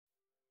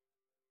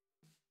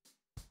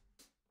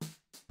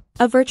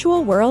A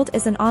virtual world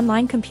is an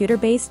online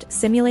computer-based,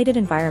 simulated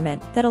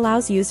environment that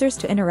allows users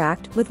to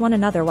interact with one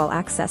another while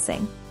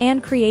accessing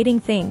and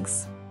creating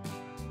things.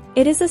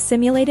 It is a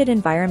simulated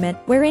environment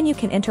wherein you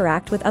can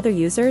interact with other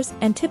users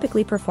and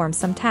typically perform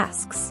some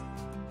tasks.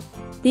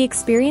 The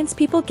experience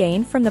people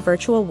gain from the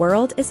virtual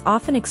world is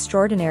often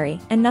extraordinary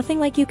and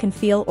nothing like you can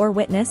feel or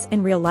witness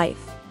in real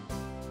life.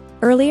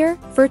 Earlier,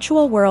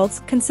 virtual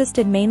worlds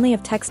consisted mainly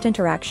of text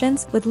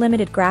interactions with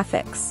limited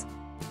graphics.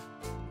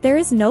 There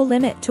is no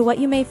limit to what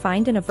you may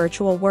find in a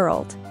virtual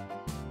world.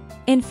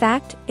 In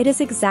fact, it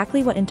is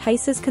exactly what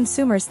entices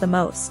consumers the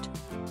most.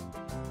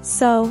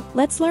 So,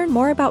 let's learn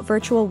more about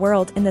virtual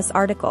world in this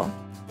article.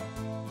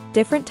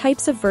 Different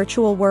types of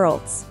virtual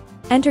worlds.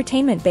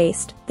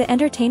 Entertainment-based, the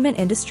entertainment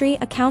industry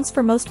accounts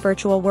for most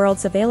virtual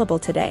worlds available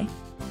today.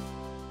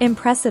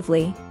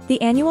 Impressively,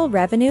 the annual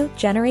revenue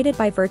generated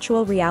by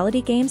virtual reality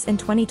games in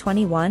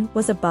 2021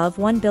 was above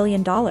 $1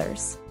 billion.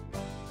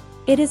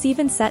 It is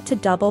even set to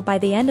double by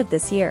the end of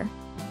this year.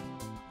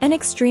 An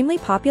extremely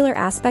popular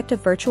aspect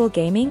of virtual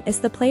gaming is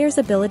the player's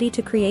ability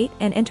to create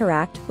and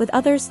interact with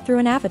others through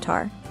an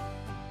avatar.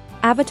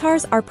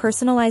 Avatars are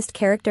personalized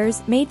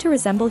characters made to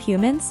resemble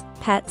humans,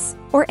 pets,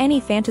 or any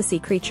fantasy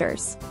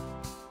creatures.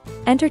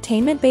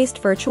 Entertainment-based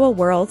virtual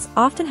worlds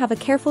often have a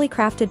carefully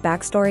crafted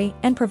backstory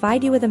and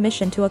provide you with a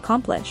mission to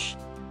accomplish.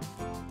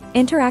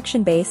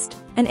 Interaction-based,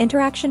 an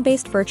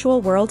interaction-based virtual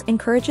world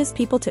encourages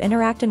people to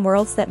interact in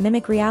worlds that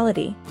mimic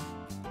reality.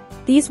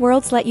 These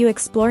worlds let you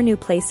explore new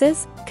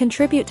places,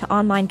 contribute to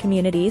online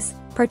communities,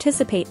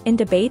 participate in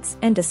debates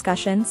and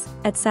discussions,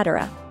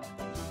 etc.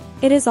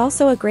 It is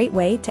also a great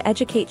way to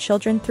educate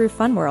children through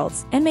fun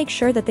worlds and make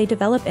sure that they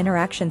develop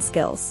interaction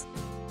skills.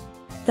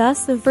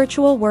 Thus, the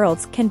virtual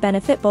worlds can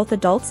benefit both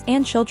adults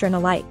and children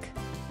alike.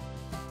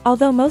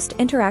 Although most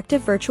interactive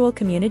virtual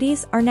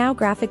communities are now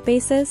graphic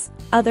bases,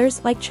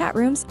 others, like chat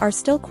rooms, are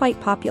still quite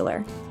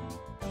popular.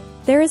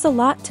 There is a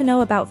lot to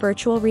know about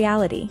virtual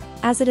reality,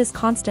 as it is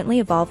constantly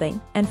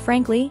evolving, and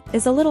frankly,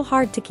 is a little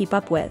hard to keep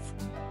up with.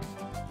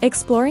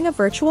 Exploring a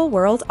virtual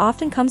world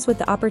often comes with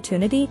the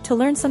opportunity to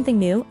learn something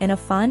new in a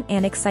fun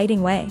and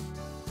exciting way.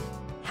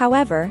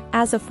 However,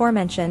 as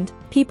aforementioned,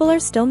 people are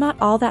still not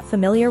all that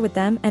familiar with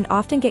them and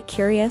often get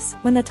curious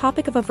when the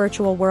topic of a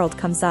virtual world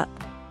comes up.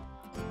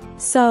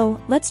 So,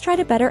 let's try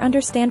to better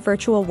understand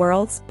virtual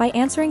worlds by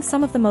answering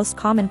some of the most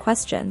common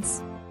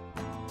questions.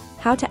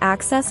 How to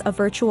access a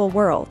virtual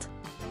world?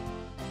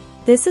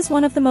 This is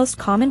one of the most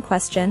common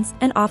questions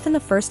and often the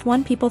first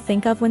one people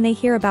think of when they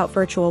hear about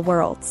virtual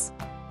worlds.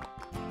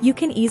 You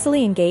can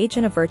easily engage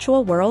in a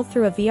virtual world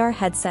through a VR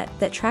headset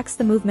that tracks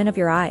the movement of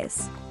your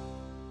eyes.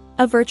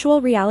 A virtual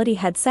reality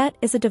headset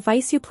is a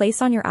device you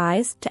place on your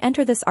eyes to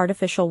enter this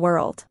artificial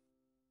world.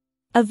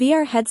 A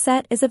VR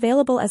headset is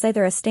available as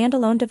either a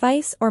standalone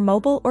device or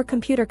mobile or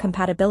computer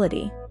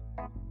compatibility.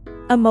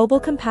 A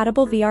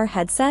mobile-compatible VR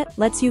headset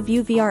lets you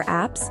view VR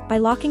apps by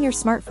locking your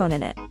smartphone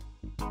in it.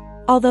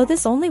 Although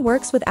this only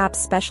works with apps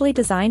specially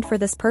designed for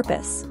this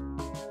purpose.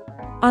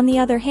 On the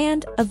other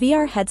hand, a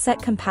VR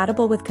headset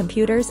compatible with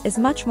computers is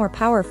much more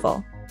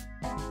powerful.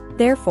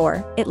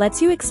 Therefore, it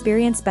lets you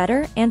experience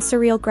better and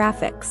surreal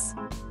graphics.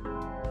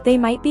 They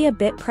might be a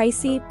bit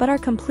pricey but are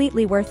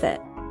completely worth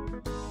it.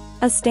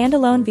 A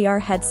standalone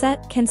VR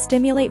headset can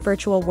stimulate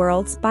virtual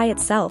worlds by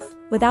itself,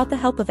 without the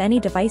help of any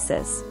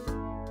devices.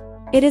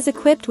 It is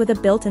equipped with a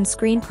built-in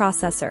screen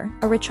processor,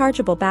 a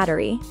rechargeable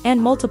battery,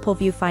 and multiple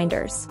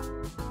viewfinders.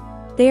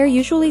 They are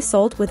usually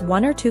sold with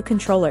 1 or 2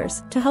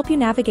 controllers to help you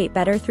navigate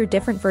better through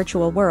different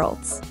virtual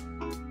worlds.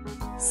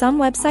 Some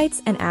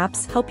websites and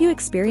apps help you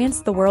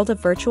experience the world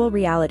of virtual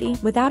reality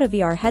without a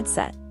VR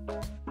headset.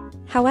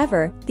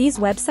 However, these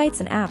websites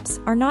and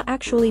apps are not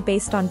actually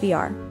based on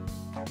VR.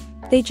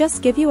 They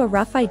just give you a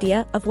rough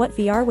idea of what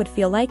VR would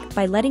feel like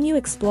by letting you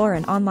explore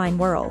an online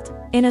world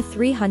in a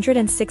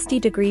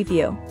 360-degree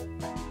view.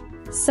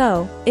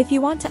 So, if you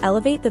want to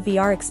elevate the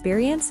VR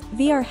experience,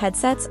 VR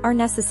headsets are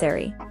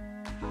necessary.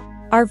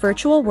 Are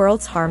virtual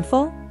worlds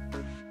harmful?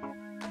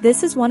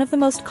 This is one of the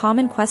most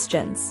common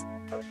questions.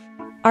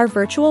 Are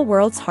virtual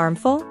worlds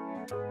harmful?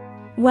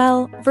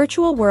 Well,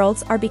 virtual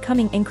worlds are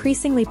becoming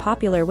increasingly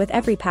popular with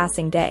every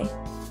passing day.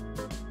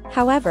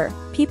 However,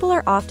 people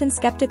are often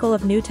skeptical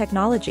of new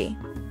technology.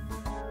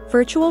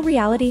 Virtual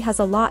reality has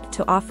a lot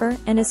to offer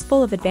and is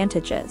full of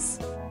advantages.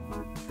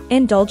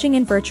 Indulging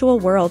in virtual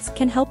worlds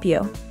can help you.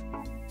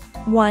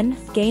 1.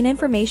 Gain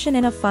information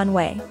in a fun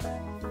way.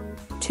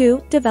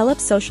 2. Develop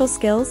social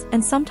skills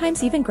and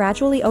sometimes even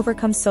gradually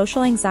overcome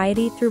social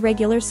anxiety through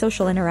regular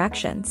social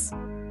interactions.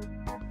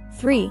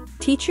 3.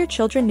 Teach your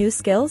children new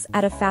skills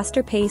at a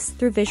faster pace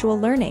through visual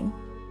learning.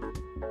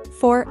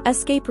 4.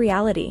 Escape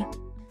reality.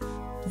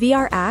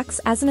 VR acts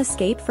as an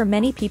escape for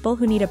many people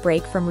who need a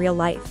break from real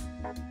life.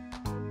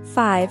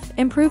 5.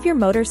 Improve your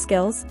motor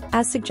skills,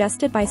 as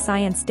suggested by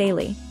Science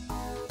Daily.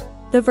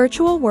 The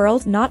virtual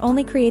world not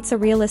only creates a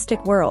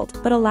realistic world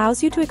but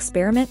allows you to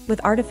experiment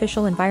with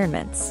artificial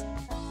environments.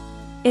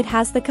 It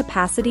has the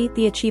capacity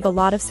to achieve a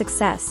lot of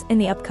success in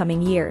the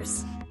upcoming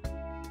years.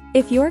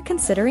 If you're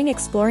considering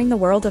exploring the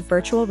world of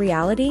virtual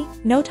reality,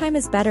 no time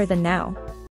is better than now.